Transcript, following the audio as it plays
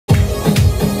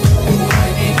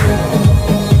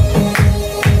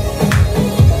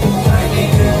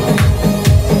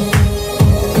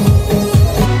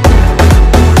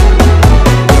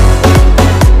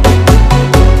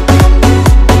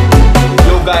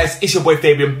guys, it's your boy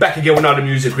Fabian back again with another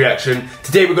music reaction.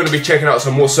 Today we're going to be checking out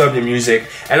some more Serbian music,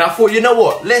 and I thought, you know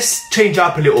what, let's change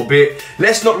up a little bit.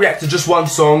 Let's not react to just one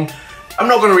song. I'm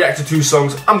not going to react to 2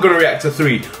 songs, I'm going to react to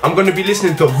 3. I'm going to be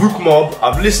listening to Vuk Mob.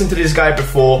 I've listened to this guy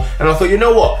before, and I thought, you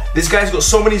know what, this guy's got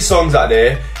so many songs out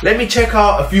there, let me check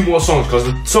out a few more songs, because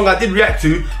the song I did react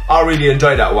to, I really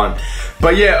enjoyed that one.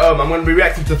 But yeah, I'm going to be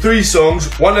reacting to 3 songs.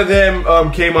 One of them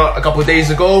came out a couple of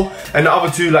days ago, and the other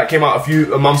 2 came out a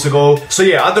few months ago. So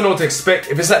yeah, I don't know what to expect.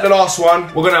 If it's like the last one,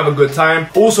 we're going to have a good time.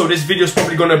 Also, this video is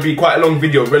probably going to be quite a long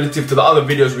video relative to the other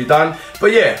videos we've done.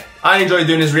 But yeah, I enjoy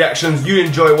doing these reactions, you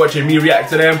enjoy watching me react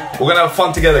to them. We're gonna have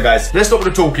fun together, guys. Let's stop the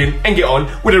talking and get on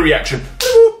with the reaction.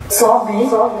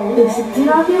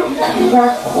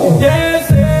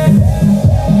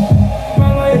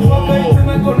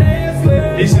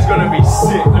 This is gonna be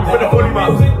sick. Let me put the volume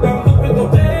up.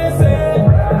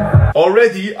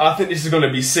 Already, I think this is gonna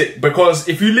be sick, because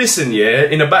if you listen, yeah,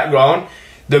 in the background,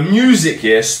 the music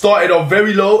here started off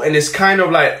very low and it's kind of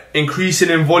like increasing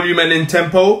in volume and in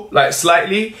tempo, like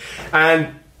slightly.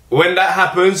 And when that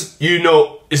happens, you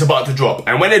know it's about to drop.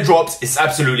 And when it drops, it's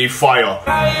absolutely fire.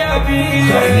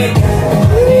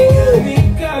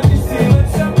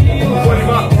 Volume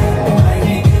up.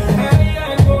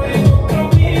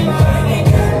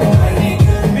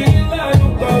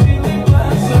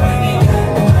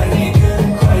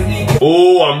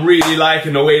 Oh, I'm really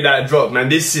liking the way that dropped, man.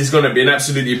 This is gonna be an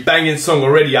absolutely banging song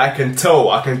already. I can tell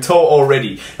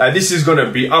already. Like, this is gonna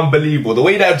be unbelievable. The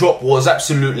way that dropped was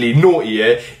absolutely naughty,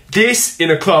 yeah? This in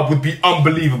a club would be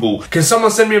unbelievable. Can someone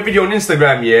send me a video on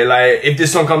Instagram, yeah? Like, if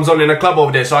this song comes on in a club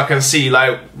over there, so I can see,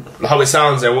 like, how it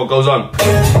sounds and what goes on.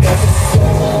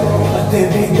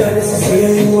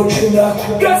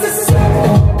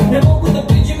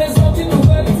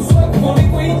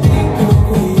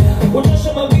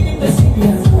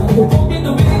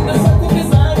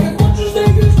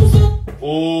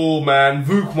 Oh man,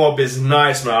 Vuk Mob is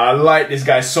nice, man. I like this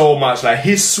guy so much. Like,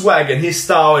 his swag and his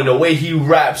style and the way he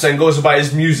raps and goes about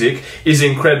his music is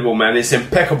incredible, man. It's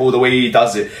impeccable the way he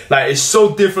does it. Like, it's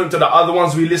so different to the other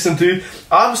ones we listen to.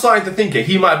 I'm starting to think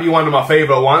he might be one of my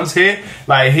favorite ones here.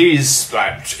 Like, he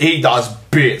does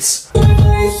bits.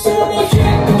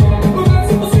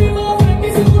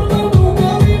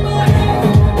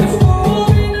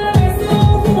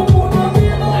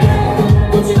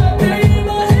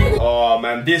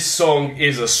 This song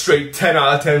is a straight 10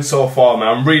 out of 10 so far, man.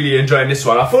 I'm really enjoying this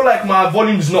one. I feel like my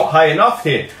volume's not high enough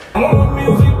here.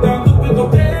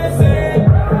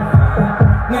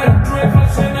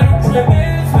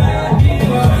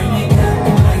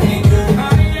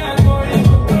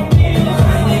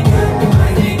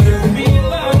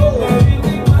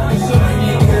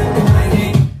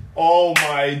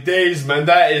 Days, man,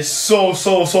 that is so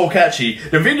catchy.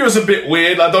 The video's a bit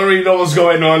weird. I don't really know what's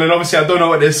going on, and obviously I don't know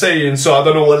what they're saying, so I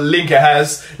don't know what link it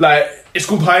has. Like, it's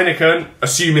called Heineken,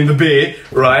 assuming the beer,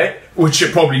 right? Which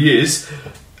it probably is.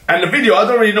 And the video, I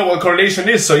don't really know what correlation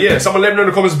is, so yeah, someone let me know in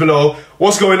the comments below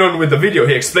what's going on with the video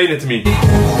here. Explain it to me.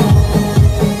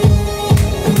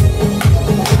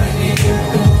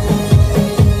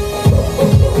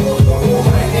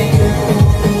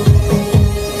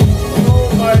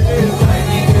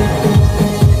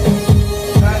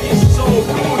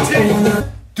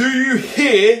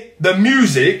 The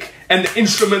music and the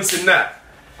instruments in that.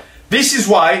 This is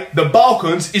why the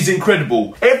Balkans is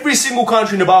incredible. Every single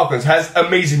country in the Balkans has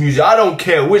amazing music. I don't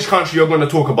care which country you're going to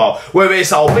talk about. Whether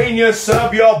it's Albania,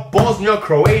 Serbia, Bosnia,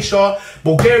 Croatia,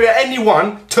 Bulgaria,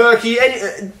 anyone, Turkey,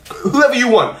 whoever you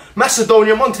want.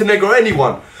 Macedonia, Montenegro,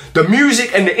 anyone. The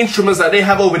music and the instruments that they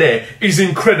have over there is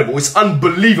incredible. It's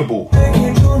unbelievable.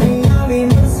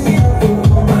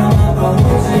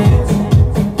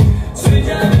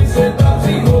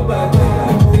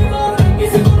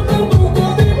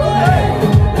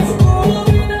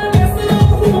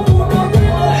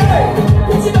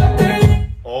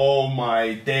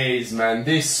 Days, man,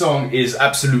 this song is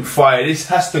absolute fire. This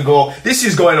has to go. This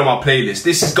is going on my playlist.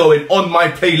 This is going on my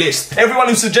playlist. Everyone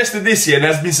who suggested this here and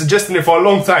has been suggesting it for a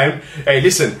long time, hey,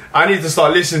 listen, I need to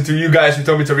start listening to you guys who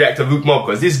told me to react to Vuk Mob,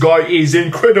 because this guy is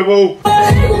incredible.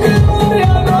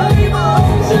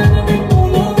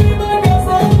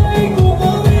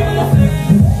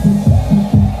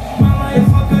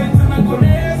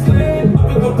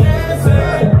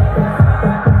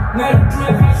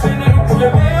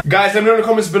 Guys, let me know in the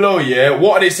comments below, yeah,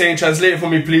 what are they saying? Translate it for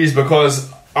me, please,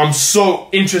 because I'm so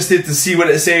interested to see what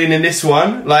it's saying in this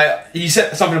one. Like, he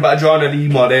said something about Adriana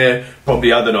Lima there.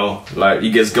 Probably, I don't know. Like, he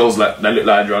gets girls like that look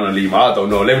like Adriana Lima. I don't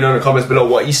know. Let me know in the comments below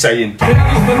what he's saying.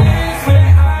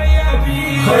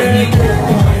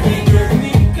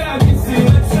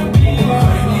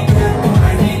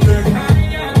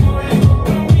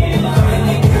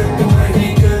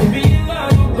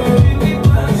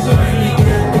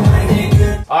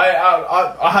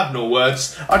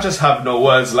 words. I just have no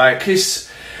words. Like, it's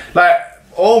like,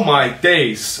 oh my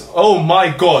days, oh my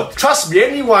god. Trust me,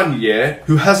 anyone, yeah,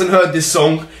 who hasn't heard this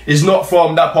song, is not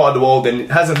from that part of the world and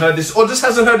hasn't heard this, or just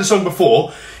hasn't heard the song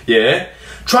before, yeah,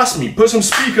 trust me, put some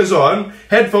speakers on,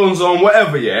 headphones on,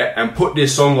 whatever, yeah, and put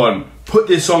this song on. Put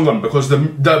this song on, because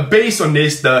the bass on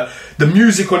this, the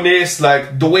music on this,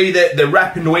 like the way that they're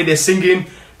rapping, the way they're singing,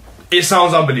 it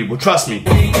sounds unbelievable, trust me.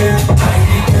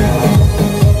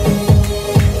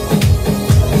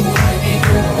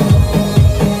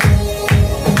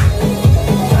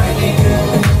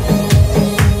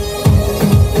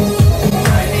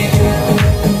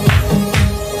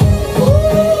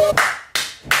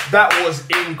 That was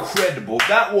incredible.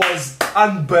 That was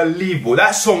unbelievable.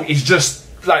 That song is just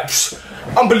like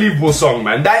unbelievable song,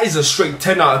 man. That is a straight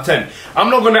 10 out of 10. I'm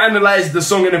not going to analyze the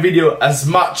song in the video as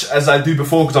much as I do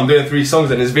before, because I'm doing 3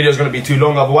 songs and this video is going to be too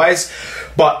long otherwise.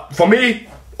 But for me,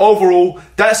 overall,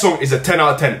 that song is a 10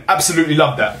 out of 10. Absolutely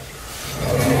love that.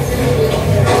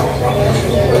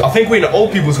 I think we're in an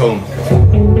old people's home.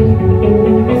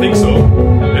 I think so.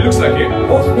 It looks like it.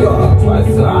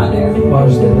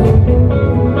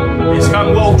 He's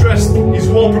come well dressed, he's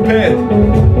well prepared.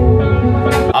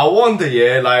 I wonder,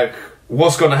 yeah, like,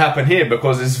 what's gonna happen here,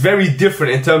 because it's very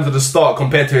different in terms of the start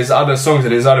compared to his other songs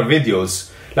and his other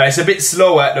videos. Like, it's a bit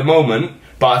slower at the moment,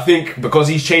 but I think because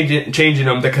he's changing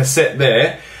the cassette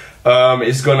there,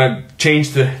 it's gonna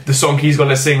change the song he's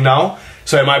gonna sing now.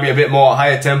 So it might be a bit more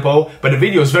higher tempo, but the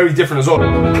video is very different as well.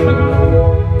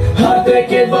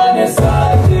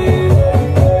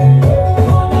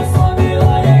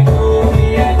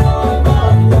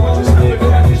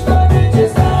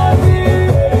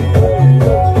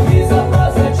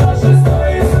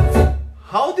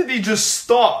 Just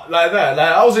start like that.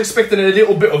 Like, I was expecting a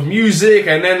little bit of music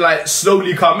and then like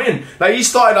slowly come in. Like, he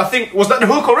started, I think, was that the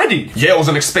hook already? Yeah, I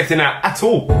wasn't expecting that at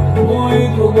all.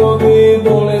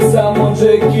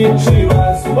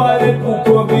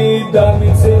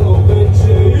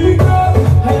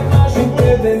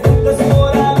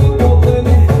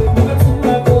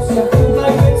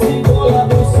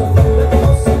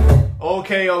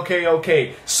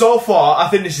 Okay. So far, I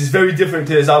think this is very different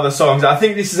to his other songs. I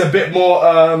think this is a bit more,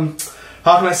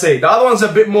 how can I say? The other one's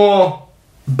a bit more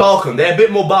Balkan. They're a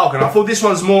bit more Balkan. I thought this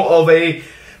one's more of a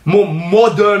more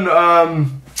modern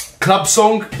club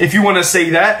song, if you want to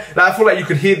say that. Like, I feel like you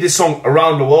could hear this song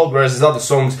around the world, whereas his other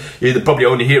songs, you'd probably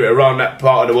only hear it around that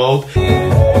part of the world.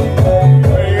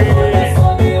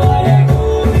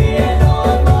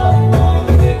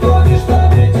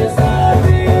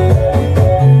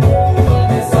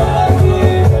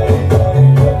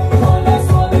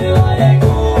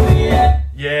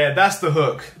 That's the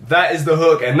hook. That is the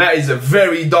hook, and that is a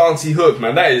very dancey hook,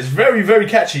 man. That is very, very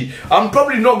catchy. I'm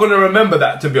probably not going to remember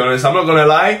that, to be honest. I'm not going to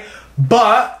lie,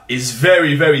 but it's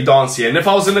very, very dancey. And if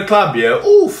I was in the club, yeah,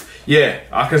 oof, yeah,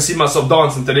 I can see myself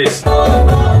dancing to this.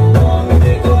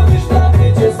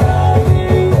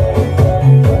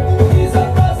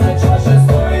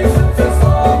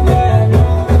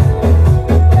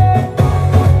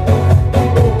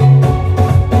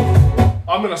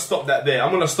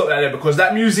 I'm gonna stop that there because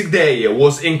that music there, yeah,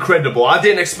 was incredible. I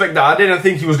didn't expect that. I didn't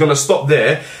think he was gonna stop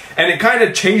there, and it kind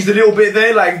of changed a little bit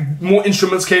there. Like, more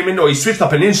instruments came in, or he switched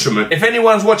up an instrument. If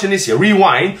anyone's watching this here,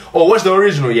 rewind or watch the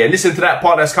original, yeah, and listen to that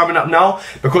part that's coming up now,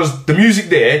 because the music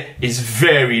there is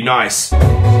very nice.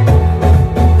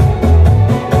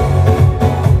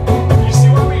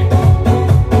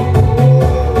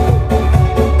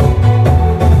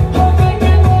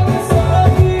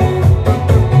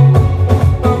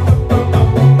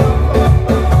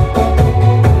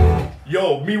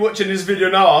 Watching this video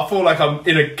now, I feel like I'm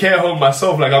in a care home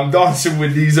myself. Like, I'm dancing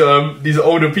with these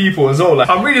older people as well. Like,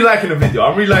 I'm really liking the video.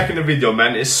 I'm really liking the video,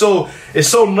 man. It's so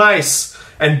nice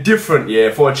and different, yeah,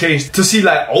 for a change, to see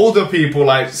like older people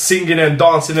like singing and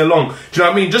dancing along. Do you know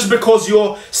what I mean? Just because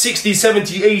you're 60,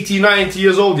 70, 80, 90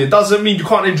 years old, it doesn't mean you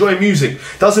can't enjoy music.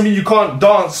 Doesn't mean you can't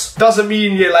dance. Doesn't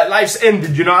mean, yeah, like, life's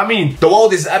ended, you know what I mean? The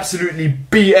world is absolutely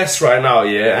BS right now,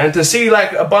 yeah? And to see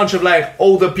like a bunch of like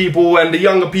older people and the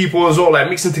younger people as well, like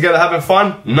mixing together, having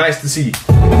fun, nice to see.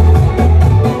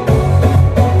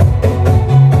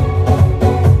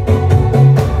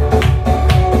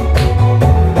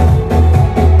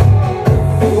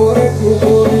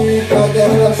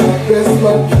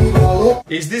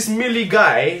 Is this Mili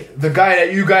guy the guy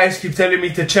that you guys keep telling me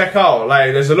to check out?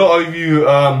 Like, there's a lot of you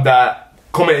that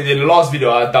commented in the last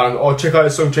video I done, oh, check out the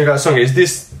song, check out the song. Is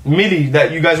this Mili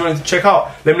that you guys wanted to check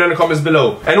out? Let me know in the comments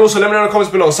below. And also let me know in the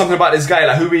comments below something about this guy,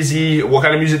 like who is he, what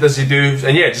kind of music does he do,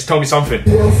 and yeah, just tell me something.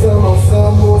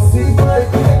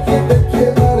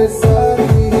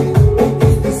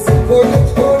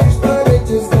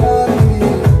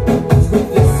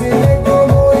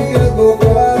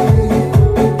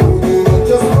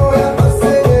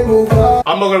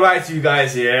 to you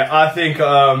guys here. I think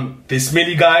this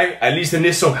Mili guy, at least in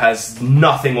this song, has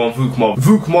nothing on Vuk Mob.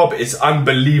 Vuk Mob is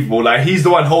unbelievable. Like, he's the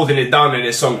one holding it down in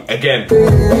this song again.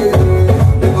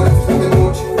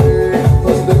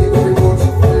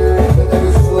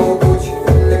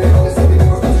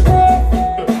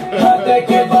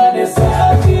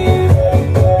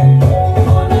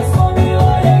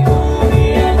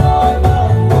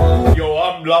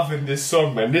 Loving this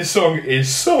song, man. This song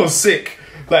is so sick.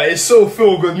 Like, it's so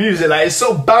feel good music. Like, it's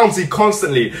so bouncy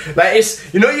constantly. Like,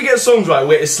 it's, you know, you get songs right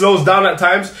where it slows down at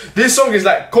times. This song is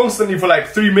like constantly for like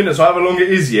 3 minutes or however long it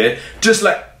is, yeah, just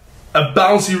like a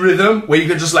bouncy rhythm where you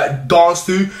can just like dance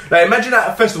to. Like, imagine at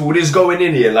a festival this going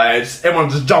in here, like everyone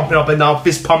just jumping up and down,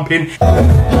 fist pumping.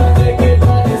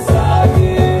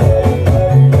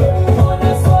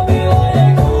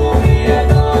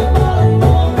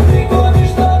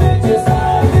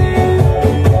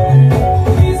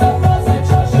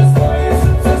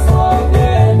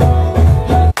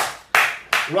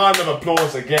 Round of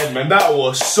applause again, man. That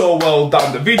was so well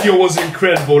done. The video was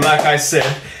incredible, like I said,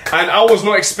 and I was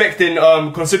not expecting,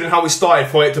 considering how it started,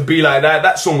 for it to be like that.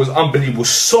 That song was unbelievable,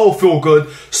 so feel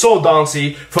good, so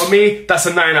dancey. For me, that's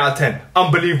a 9 out of 10.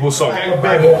 Unbelievable song. Gang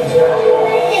Bebo.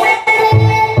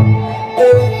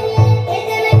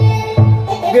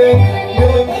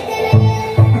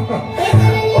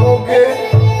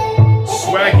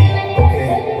 Swaggy.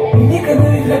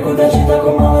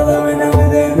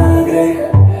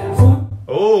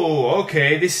 Oh,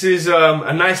 okay, this is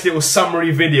a nice little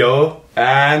summary video,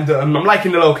 and I'm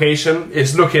liking the location.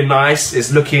 It's looking nice.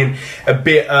 It's looking a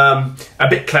bit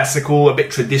classical, a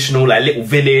bit traditional, like little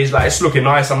village. Like, it's looking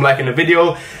nice. I'm liking the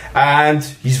video, and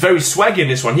he's very swaggy in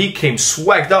this one. He came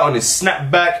swagged out on his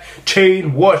snapback,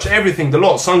 chain, watch, everything, the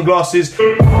lot, sunglasses.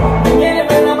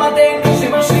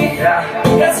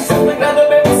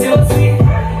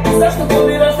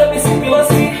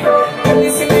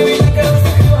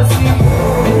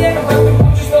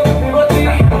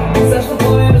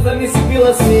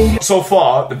 So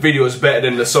far, the video is better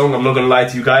than the song, I'm not gonna lie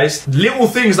to you guys. Little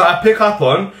things that I pick up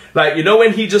on, like, you know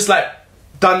when he just like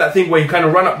done that thing where he kind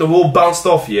of run up the wall, bounced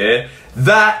off, yeah?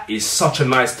 That is such a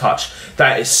nice touch.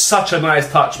 That is such a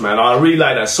nice touch, man. I really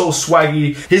like that, so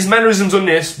swaggy. His mannerisms on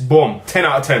this, boom, 10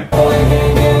 out of 10.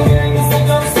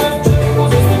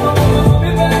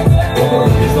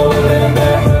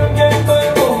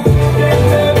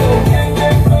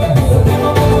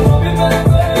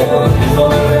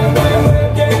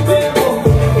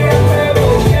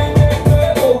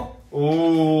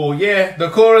 The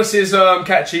chorus is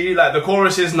catchy, like the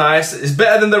chorus is nice. It's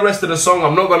better than the rest of the song,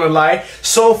 I'm not gonna lie.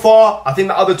 So far, I think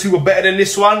the other two were better than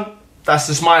this one. That's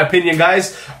just my opinion,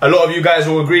 guys. A lot of you guys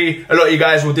will agree, a lot of you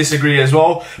guys will disagree as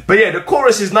well. But yeah, the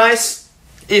chorus is nice.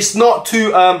 It's not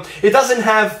too, it doesn't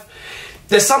have,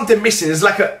 there's something missing. There's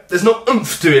like there's no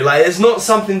oomph to it. Like, it's not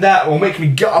something that will make me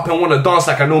get up and want to dance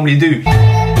like I normally do.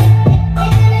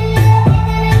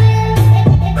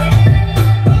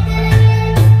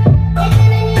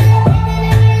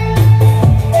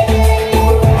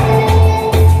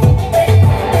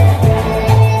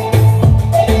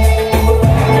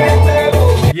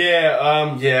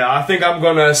 Yeah, I think I'm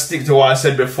gonna stick to what I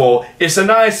said before. It's a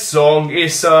nice song.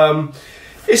 It's a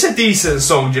decent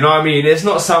song. Do you know what I mean? It's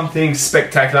not something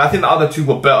spectacular. I think the other two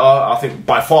were better. I think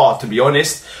by far, to be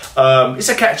honest. It's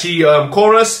a catchy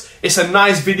chorus. It's a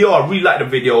nice video. I really like the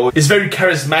video. It's very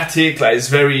charismatic. Like, it's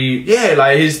very, yeah,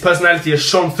 like his personality has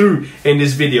shone through in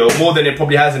this video more than it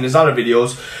probably has in his other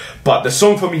videos. But the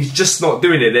song for me is just not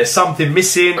doing it. There's something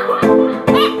missing.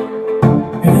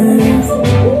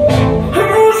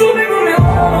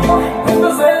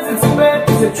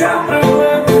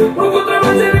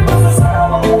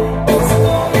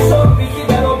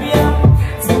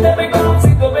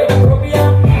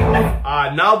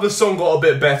 Now the song got a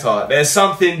bit better. There's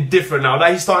something different now.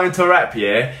 That he's starting to rap,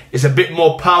 yeah, it's a bit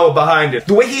more power behind it.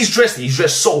 The way he's dressed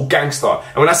so gangster.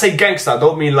 And when I say gangster, I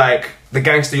don't mean like the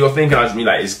gangster you're thinking, I just mean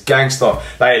like it's gangster.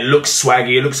 Like, it looks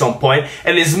swaggy, it looks on point.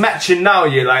 And it's matching now,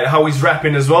 yeah, like how he's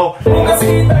rapping as well.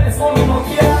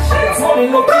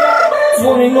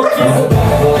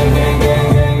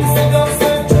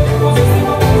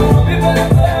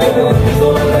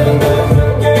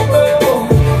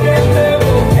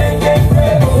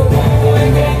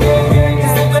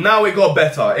 Now it got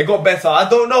better. It got better. I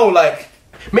don't know, like,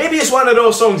 maybe it's one of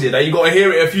those songs here that you gotta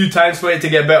hear it a few times for it to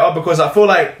get better, because I feel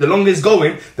like the longer it's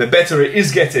going, the better it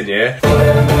is getting, yeah?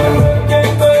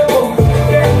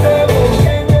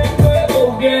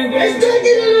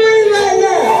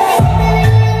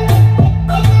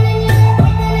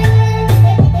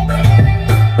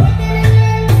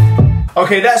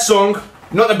 Okay, that song,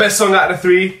 not the best song out of the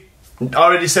three. I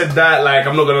already said that, like,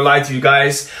 I'm not gonna lie to you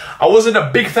guys. I wasn't a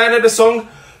big fan of the song.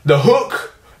 The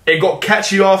hook, it got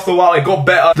catchy after a while, it got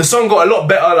better. The song got a lot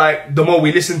better, like, the more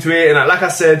we listened to it. And like I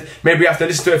said, maybe you have to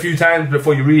listen to it a few times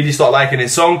before you really start liking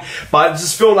this song. But I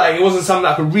just feel like it wasn't something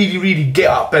I could really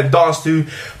get up and dance to.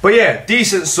 But yeah,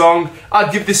 decent song.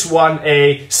 I'd give this one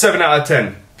a 7 out of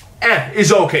 10.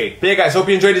 It's okay. But yeah guys, hope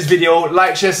you enjoyed this video.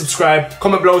 Like, share, subscribe,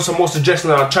 comment below some more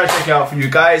suggestions and I'll try to check it out for you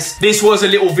guys. This was a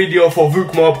little video for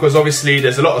Vuk Mob because obviously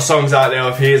there's a lot of songs out there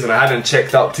of his and I hadn't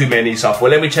checked out too many, so I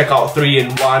thought let me check out 3 in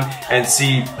 1 and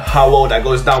see how well that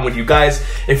goes down with you guys.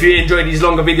 If you enjoy these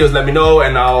longer videos, let me know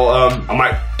and I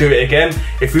might do it again.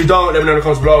 If you don't, let me know in the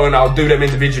comments below and I'll do them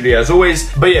individually as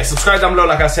always. But yeah, subscribe down below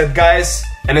like I said guys,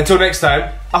 and until next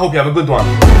time, I hope you have a good one.